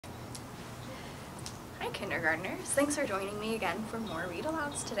kindergartners, thanks for joining me again for more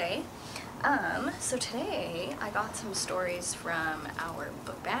read-alouds today. So today I got some stories from our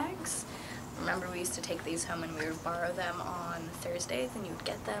book bags. Remember, we used to take these home and we would borrow them on Thursdays, and you would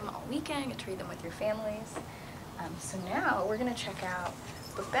get them all weekend, get to read them with your families. So now we're going to check out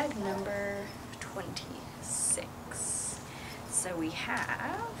book bag number 26. So we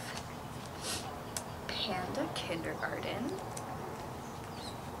have Panda Kindergarten,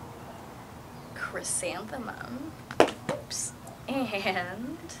 Chrysanthemum, oops,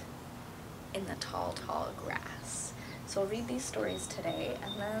 and In the Tall, Tall Grass. So I'll read these stories today,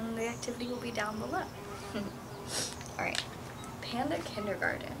 and then the activity will be down below. Alright, Panda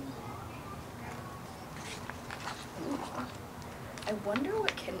Kindergarten. Ooh. I wonder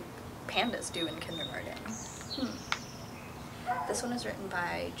what pandas do in kindergarten. This one is written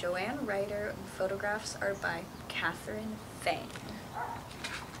by Joanne Ryder, and photographs are by Catherine Fang.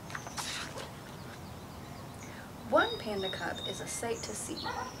 One panda cub is a sight to see.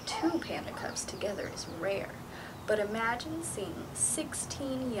 2 panda cubs together is rare. But imagine seeing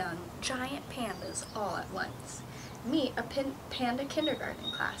 16 young, giant pandas all at once. Meet a panda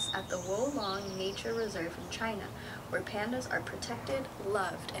kindergarten class at the Wolong Nature Reserve in China, where pandas are protected,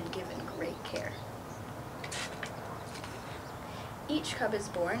 loved, and given great care. Each cub is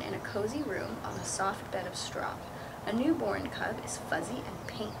born in a cozy room on a soft bed of straw. A newborn cub is fuzzy and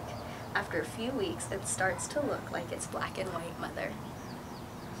pink. After a few weeks, it starts to look like its black and white mother.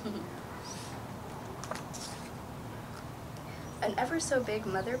 An ever-so-big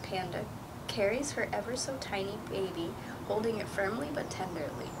mother panda carries her ever-so-tiny baby, holding it firmly but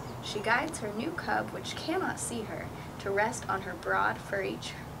tenderly. She guides her new cub, which cannot see her, to rest on her broad, furry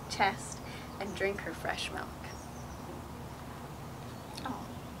chest and drink her fresh milk.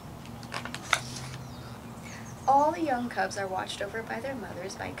 All the young cubs are watched over by their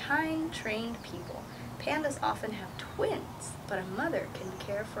mothers by kind, trained people. Pandas often have twins, but a mother can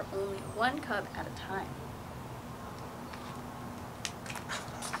care for only one cub at a time.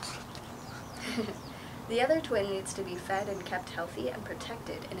 The other twin needs to be fed and kept healthy and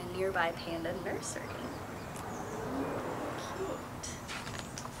protected in a nearby panda nursery. Cute.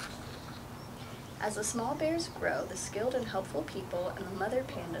 As the small bears grow, the skilled and helpful people and the mother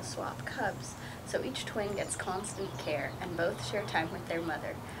panda swap cubs, so each twin gets constant care and both share time with their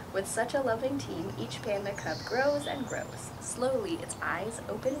mother. With such a loving team, each panda cub grows and grows. Slowly, its eyes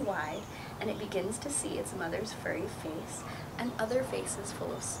open wide and it begins to see its mother's furry face and other faces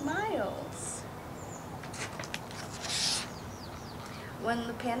full of smiles. When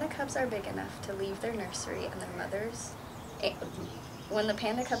the panda cubs are big enough to leave their nursery and their mothers, When the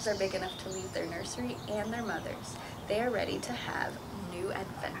panda cubs are big enough to leave their nursery and their mothers, they are ready to have new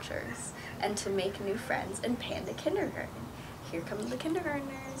adventures and to make new friends in Panda Kindergarten. Here come the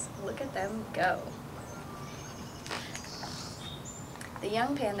kindergartners. Look at them go. The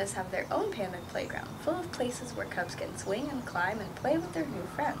young pandas have their own panda playground, full of places where cubs can swing and climb and play with their new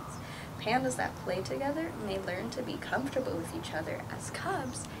friends. Pandas that play together may learn to be comfortable with each other as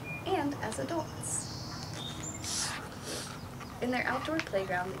cubs and as adults. In their outdoor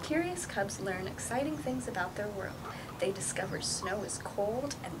playground, the curious cubs learn exciting things about their world. They discover snow is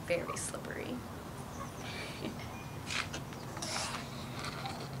cold and very slippery.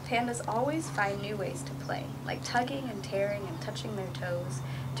 Pandas always find new ways to play, like tugging and tearing and touching their toes.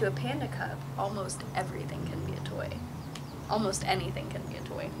 To a panda cub, almost everything can be a toy. Almost anything can be a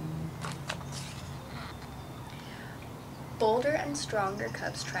toy. Bolder and stronger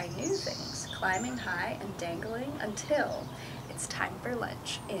cubs try new things, climbing high and dangling until it's time for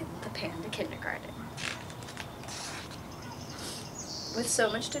lunch in the Panda Kindergarten. With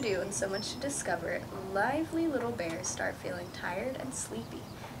so much to do and so much to discover, lively little bears start feeling tired and sleepy.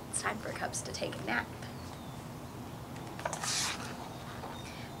 It's time for cubs to take a nap.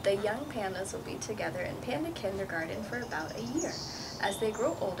 The young pandas will be together in Panda Kindergarten for about a year. As they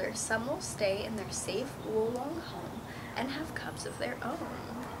grow older, some will stay in their safe Wolong home and have cubs of their own.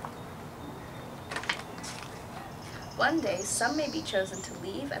 One day, some may be chosen to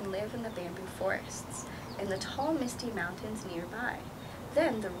leave and live in the bamboo forests, in the tall, misty mountains nearby.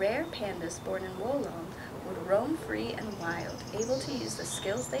 Then, the rare pandas born in Wolong would roam free and wild, able to use the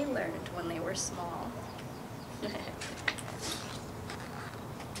skills they learned when they were small.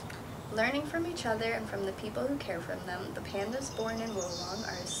 Learning from each other and from the people who care for them, the pandas born in Wolong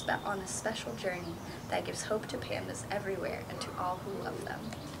are on a special journey that gives hope to pandas everywhere and to all who love them.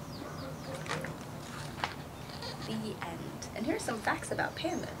 The end. And here's some facts about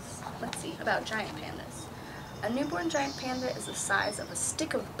pandas. Let's see, about giant pandas. A newborn giant panda is the size of a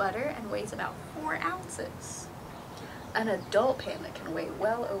stick of butter and weighs about 4 ounces. An adult panda can weigh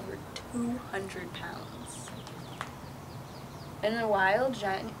well over 200 pounds. In the wild,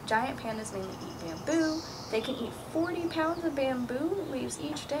 giant pandas mainly eat bamboo. They can eat 40 pounds of bamboo leaves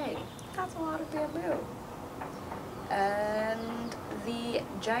each day. That's a lot of bamboo. And the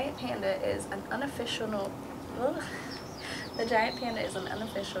giant panda is an unofficial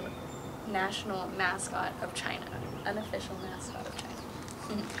national mascot of China. Unofficial mascot of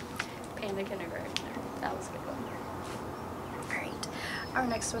China. Panda kindergartner. That was a good one. Alright. Our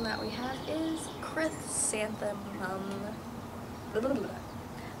next one that we have is Chrysanthemum.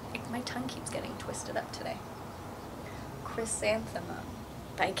 My tongue keeps getting twisted up today. Chrysanthemum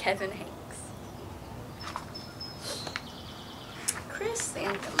by Kevin Hanks.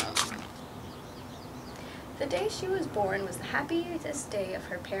 Chrysanthemum. The day she was born was the happiest day of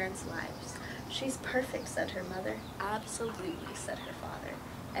her parents' lives. She's perfect, said her mother. Absolutely, said her father.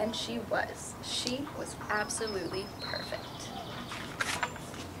 And she was. She was absolutely perfect.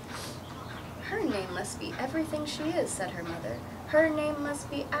 Her name must be everything she is, said her mother. Her name must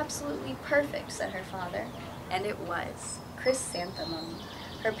be absolutely perfect, said her father. And it was. Chrysanthemum.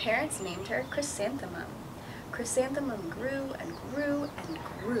 Her parents named her Chrysanthemum. Chrysanthemum grew and grew and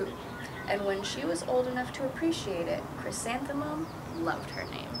grew. And when she was old enough to appreciate it, Chrysanthemum loved her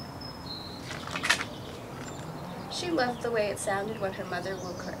name. She loved the way it sounded when her mother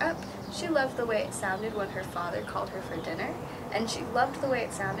woke her up. She loved the way it sounded when her father called her for dinner. And she loved the way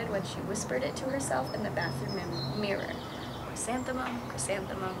it sounded when she whispered it to herself in the bathroom mirror. Chrysanthemum,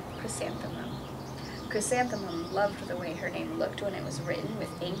 chrysanthemum, chrysanthemum. Chrysanthemum loved the way her name looked when it was written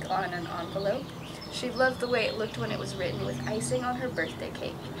with ink on an envelope. She loved the way it looked when it was written with icing on her birthday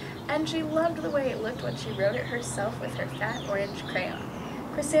cake. And she loved the way it looked when she wrote it herself with her fat orange crayon.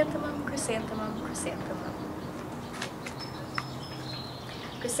 Chrysanthemum, chrysanthemum, chrysanthemum.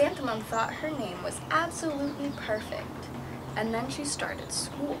 Chrysanthemum thought her name was absolutely perfect. And then she started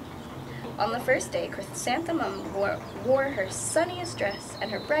school. On the first day, Chrysanthemum wore her sunniest dress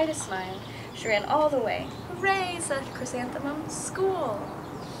and her brightest smile. She ran all the way. Hooray, said Chrysanthemum, school!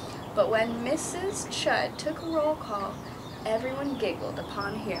 But when Mrs. Chud took a roll call, everyone giggled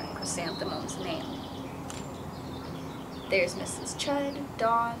upon hearing Chrysanthemum's name. There's Mrs. Chud,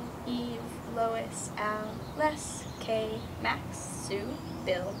 Dawn, Eve, Lois, Al, Les, Kay, Max, Sue,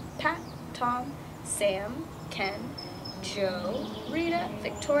 Bill, Pat, Tom, Sam, Ken, Joe, Rita,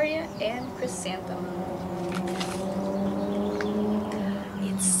 Victoria, and Chrysanthemum.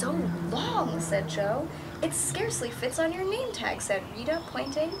 It's so long, said Joe. It scarcely fits on your name tag, said Rita,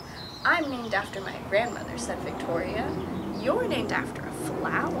 pointing. I'm named after my grandmother, said Victoria. You're named after a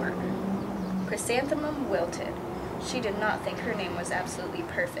flower. Chrysanthemum wilted. She did not think her name was absolutely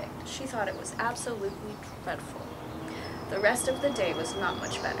perfect. She thought it was absolutely dreadful. The rest of the day was not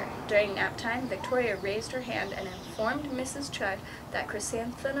much better. During nap time, Victoria raised her hand and informed Mrs. Chud that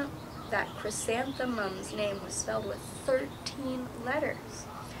Chrysanthemum's name was spelled with 13 letters.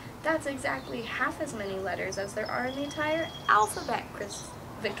 That's exactly half as many letters as there are in the entire alphabet,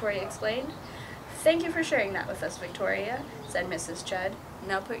 Victoria explained. Thank you for sharing that with us, Victoria, said Mrs. Chud.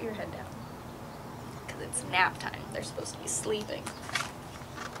 Now put your head down. Because it's nap time. They're supposed to be sleeping.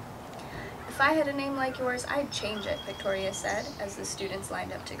 If I had a name like yours, I'd change it, Victoria said, as the students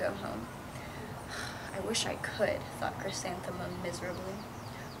lined up to go home. I wish I could, thought Chrysanthemum miserably.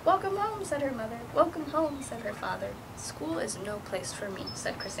 Welcome home, said her mother. Welcome home, said her father. School is no place for me,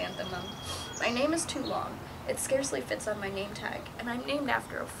 said Chrysanthemum. My name is too long. It scarcely fits on my name tag, and I'm named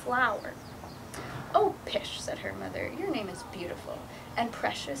after a flower. Oh, pish, said her mother. Your name is beautiful, and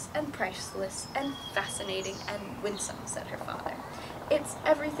precious, and priceless, and fascinating, and winsome, said her father. It's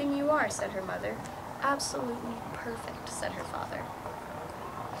everything you are, said her mother. Absolutely perfect, said her father.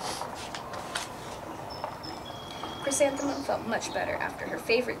 Chrysanthemum felt much better after her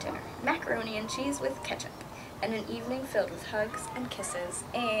favorite dinner, macaroni and cheese with ketchup, and an evening filled with hugs and kisses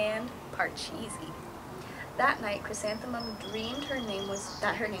and parcheesi. That night, Chrysanthemum dreamed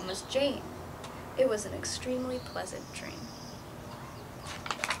that her name was Jane. It was an extremely pleasant dream.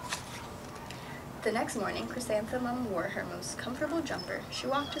 The next morning, Chrysanthemum wore her most comfortable jumper. She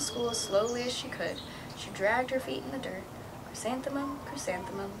walked to school as slowly as she could. She dragged her feet in the dirt. Chrysanthemum,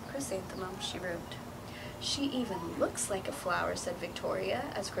 chrysanthemum, chrysanthemum, she wrote. She even looks like a flower, said Victoria,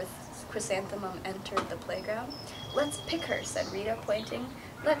 as Chrysanthemum entered the playground. Let's pick her, said Rita, pointing.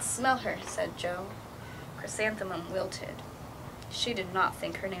 Let's smell her, said Joe. Chrysanthemum wilted. She did not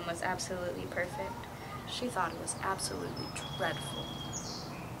think her name was absolutely perfect. She thought it was absolutely dreadful.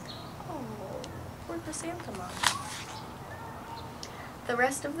 Oh, poor Chrysanthemum. The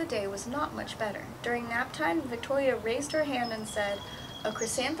rest of the day was not much better. During nap time, Victoria raised her hand and said, A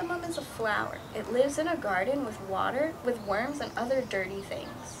chrysanthemum is a flower. It lives in a garden with water, with worms and other dirty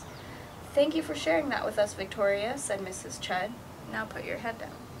things. Thank you for sharing that with us, Victoria, said Mrs. Chud. Now put your head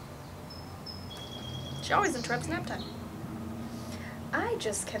down. She always interrupts nap time. I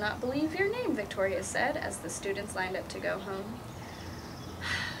just cannot believe your name, Victoria said, as the students lined up to go home.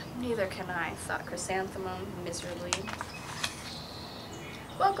 Neither can I, thought Chrysanthemum miserably.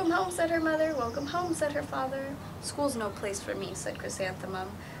 Welcome home, said her mother. Welcome home, said her father. School's no place for me, said Chrysanthemum.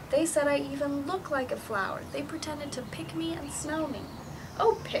 They said I even look like a flower. They pretended to pick me and smell me.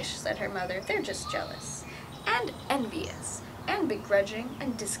 Oh, pish, said her mother. They're just jealous. And envious. And begrudging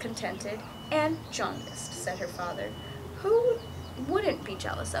and discontented. And jaundiced, said her father. Who wouldn't be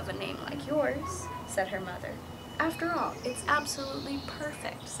jealous of a name like yours, said her mother. After all, it's absolutely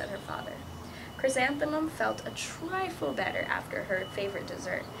perfect, said her father. Chrysanthemum felt a trifle better after her favorite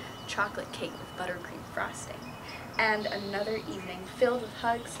dessert, chocolate cake with buttercream frosting, and another evening filled with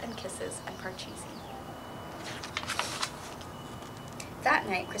hugs and kisses and parcheesi. That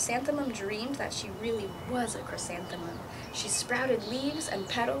night, Chrysanthemum dreamed that she really was a chrysanthemum. She sprouted leaves and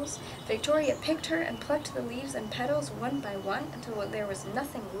petals. Victoria picked her and plucked the leaves and petals one by one until there was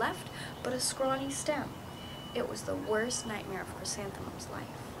nothing left but a scrawny stem. It was the worst nightmare of Chrysanthemum's life.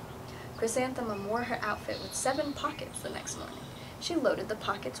 Chrysanthemum wore her outfit with 7 pockets the next morning. She loaded the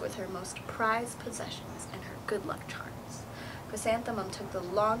pockets with her most prized possessions and her good luck charms. Chrysanthemum took the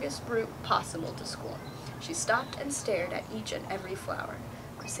longest route possible to school. She stopped and stared at each and every flower.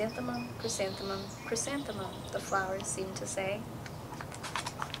 Chrysanthemum, chrysanthemum, chrysanthemum, the flowers seemed to say.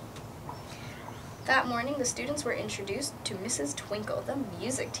 That morning, the students were introduced to Mrs. Twinkle, the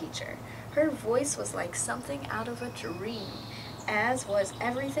music teacher. Her voice was like something out of a dream, as was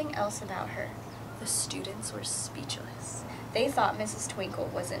everything else about her. The students were speechless. They thought Mrs.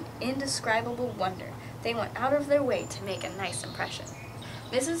 Twinkle was an indescribable wonder. They went out of their way to make a nice impression.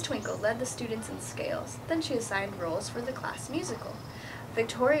 Mrs. Twinkle led the students in scales. Then she assigned roles for the class musical.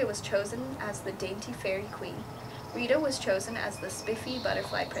 Victoria was chosen as the dainty fairy queen. Rita was chosen as the spiffy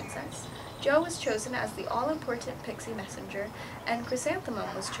butterfly princess. Jo was chosen as the all-important pixie messenger, and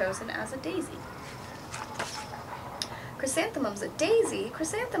Chrysanthemum was chosen as a daisy. Chrysanthemum's a daisy!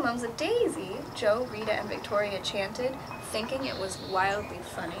 Chrysanthemum's a daisy! Jo, Rita, and Victoria chanted, thinking it was wildly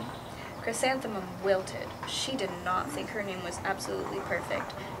funny. Chrysanthemum wilted. She did not think her name was absolutely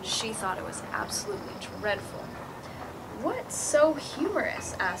perfect. She thought it was absolutely dreadful. What's so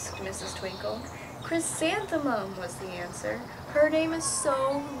humorous? Asked Mrs. Twinkle. Chrysanthemum, was the answer. Her name is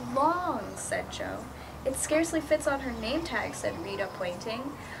so long, said Jo. It scarcely fits on her name tag, said Rita,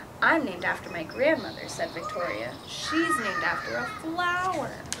 pointing. I'm named after my grandmother, said Victoria. She's named after a flower.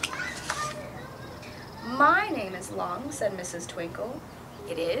 My name is long, said Mrs. Twinkle.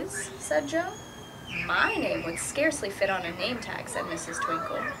 It is, said Jo. My name would scarcely fit on a name tag, said Mrs.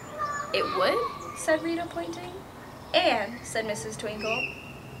 Twinkle. It would, said Rita, pointing. And, said Mrs. Twinkle,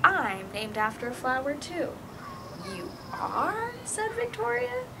 I'm named after a flower, too. You are? Said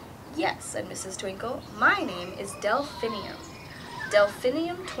Victoria. Yes, said Mrs. Twinkle. My name is Delphinium.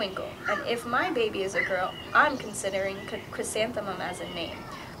 Delphinium Twinkle. And if my baby is a girl, I'm considering Chrysanthemum as a name.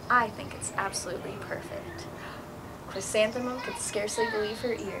 I think it's absolutely perfect. Chrysanthemum could scarcely believe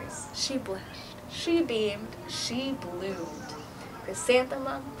her ears. She blushed. She beamed. She bloomed.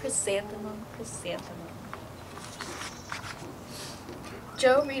 Chrysanthemum, chrysanthemum, chrysanthemum.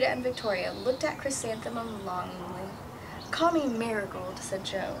 Jo, Rita, and Victoria looked at Chrysanthemum longingly. Call me Marigold, said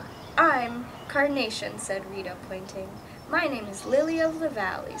Jo. I'm Carnation, said Rita, pointing. My name is Lily of the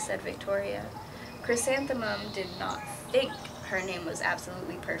Valley, said Victoria. Chrysanthemum did not think her name was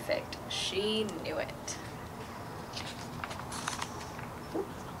absolutely perfect. She knew it.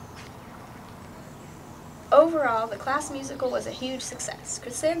 Overall, the class musical was a huge success.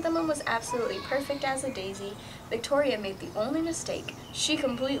 Chrysanthemum was absolutely perfect as a daisy. Victoria made the only mistake. She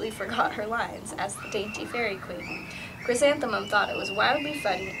completely forgot her lines as the dainty fairy queen. Chrysanthemum thought it was wildly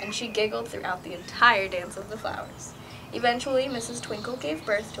funny, and she giggled throughout the entire dance of the flowers. Eventually, Mrs. Twinkle gave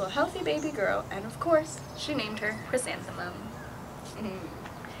birth to a healthy baby girl, and of course, she named her Chrysanthemum.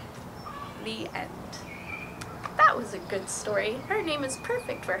 The end. That was a good story. Her name is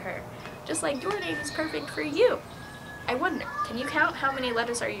perfect for her, just like your name is perfect for you. I wonder, can you count how many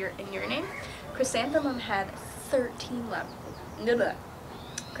letters are in your name? Chrysanthemum had 13 letters.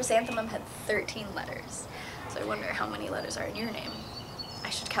 Chrysanthemum had 13 letters. So I wonder how many letters are in your name. I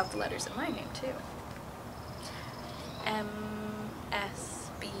should count the letters in my name too. M-S-B-O-O-T-E-S.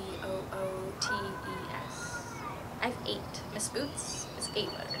 I have 8. Miss Boots is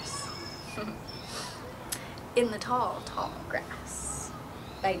 8 letters. In the Tall, Tall Grass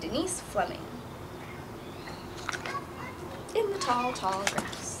by Denise Fleming. In the tall, tall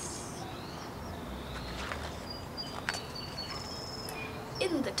grass.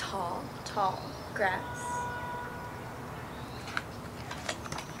 In the tall, tall grass.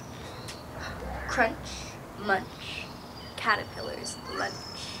 Crunch, munch, caterpillars lunch.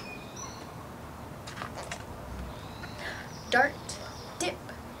 Dart, dip,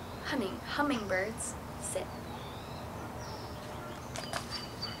 hummingbirds sip.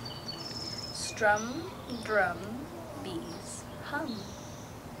 Strum, drum, bees hum.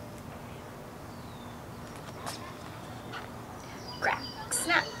 Crack,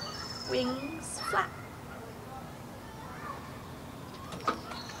 snap, wings flap.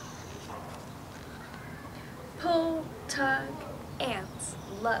 Pull, tug, ants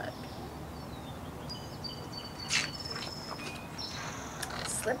lug.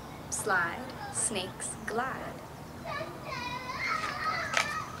 Slip, slide, snakes glide.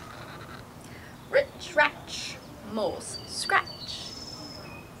 Rich, ratch, moles scratch.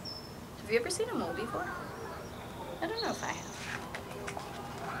 Have you ever seen a mole before? I don't know if I have.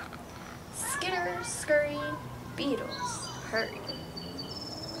 Skitter, scurry, beetles hurry.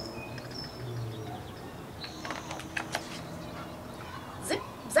 Zip,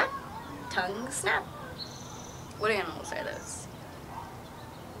 zap, tongue snap. What animals are those?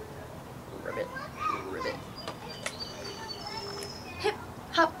 Ribbit, ribbit. Hip,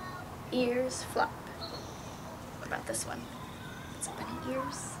 hop, ears flop. What about this one? It's bunny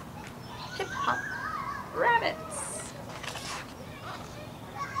ears. Hip hop, rabbits.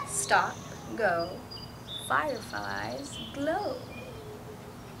 Stop, go, fireflies glow.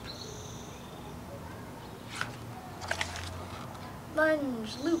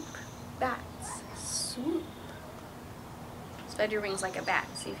 Lunge, loop, bats swoop. Spread your wings like a bat,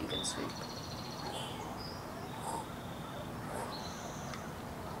 see if you can swoop.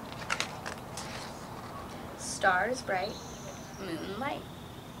 Stars bright, moonlight.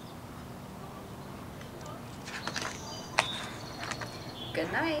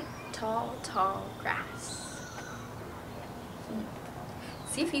 Good night, tall, tall grass.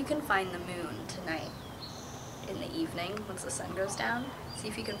 See if you can find the moon tonight. In the evening, once the sun goes down, see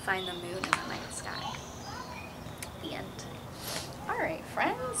if you can find the moon in the night sky. The end. Alright,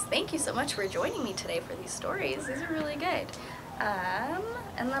 friends, thank you so much for joining me today for these stories. These are really good.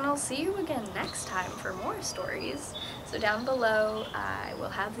 And then I'll see you again next time for more stories. So down below, I will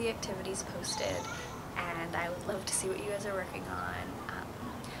have the activities posted, and I would love to see what you guys are working on.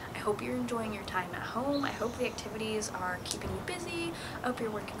 I hope you're enjoying your time at home. I hope the activities are keeping you busy. I hope you're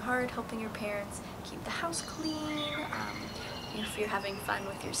working hard, helping your parents keep the house clean. If you're having fun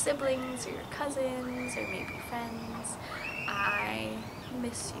with your siblings or your cousins or maybe friends, I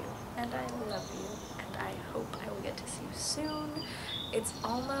miss you and I love you, and I hope I will get to see you soon. It's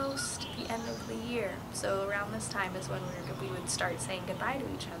almost the end of the year, so around this time is when we would start saying goodbye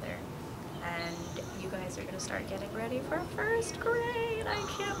to each other. And you guys are going to start getting ready for first grade. I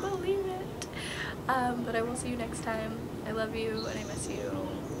can't believe it. But I will see you next time. I love you and I miss you.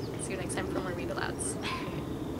 See you next time for more Read Alouds.